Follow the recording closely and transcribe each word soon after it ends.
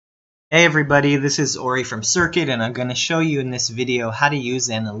Hey everybody, this is Ori from Circuit, and I'm going to show you in this video how to use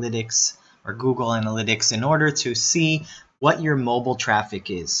analytics or Google Analytics in order to see what your mobile traffic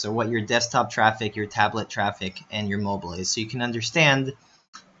is. So what your desktop traffic, your tablet traffic, and your mobile is. So you can understand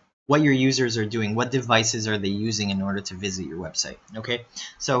what your users are doing, what devices are they using in order to visit your website. Okay,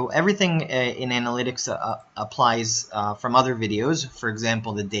 so everything in analytics applies from other videos, for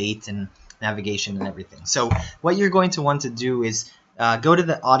example, the date and navigation and everything. So what you're going to want to do is go to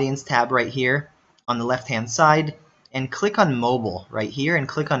the audience tab right here on the left hand side and click on mobile right here and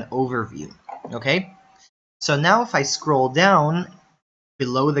click on overview. Okay, so now if I scroll down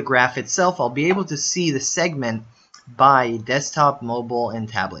below the graph itself, I'll be able to see the segment by desktop, mobile, and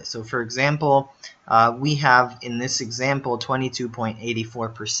tablet. So for example, we have in this example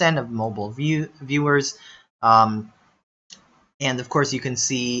 22.84% of mobile viewers. And of course, you can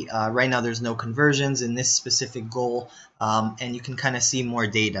see right now there's no conversions in this specific goal, and you can kind of see more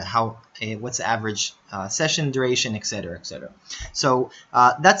data, what's the average session duration, etc., etc. So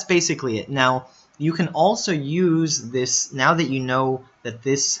that's basically it. Now, you can also use this, now that you know that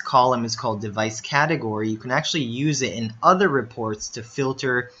this column is called device category, you can actually use it in other reports to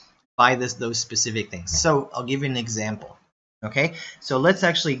filter by those specific things. So I'll give you an example. Okay, so let's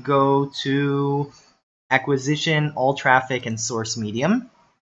actually go to acquisition, all traffic, and source medium.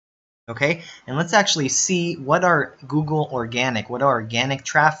 Okay, and let's actually see what our Google organic, what our organic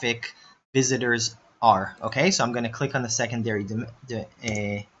traffic visitors are. Okay, so I'm going to click on the secondary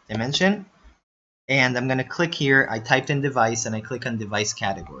dimension, and I'm going to click here. I typed in device, and I click on device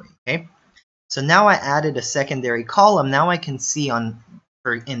category. Okay, so now I added a secondary column. Now I can see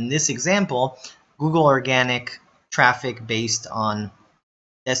in this example, Google organic traffic based on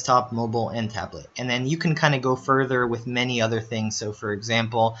desktop, mobile, and tablet. And then you can kind of go further with many other things. So for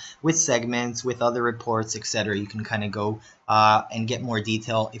example, with segments, with other reports, etc., you can kind of go and get more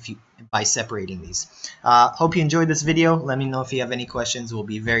detail by separating these. Hope you enjoyed this video. Let me know if you have any questions. We'll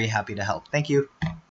be very happy to help. Thank you.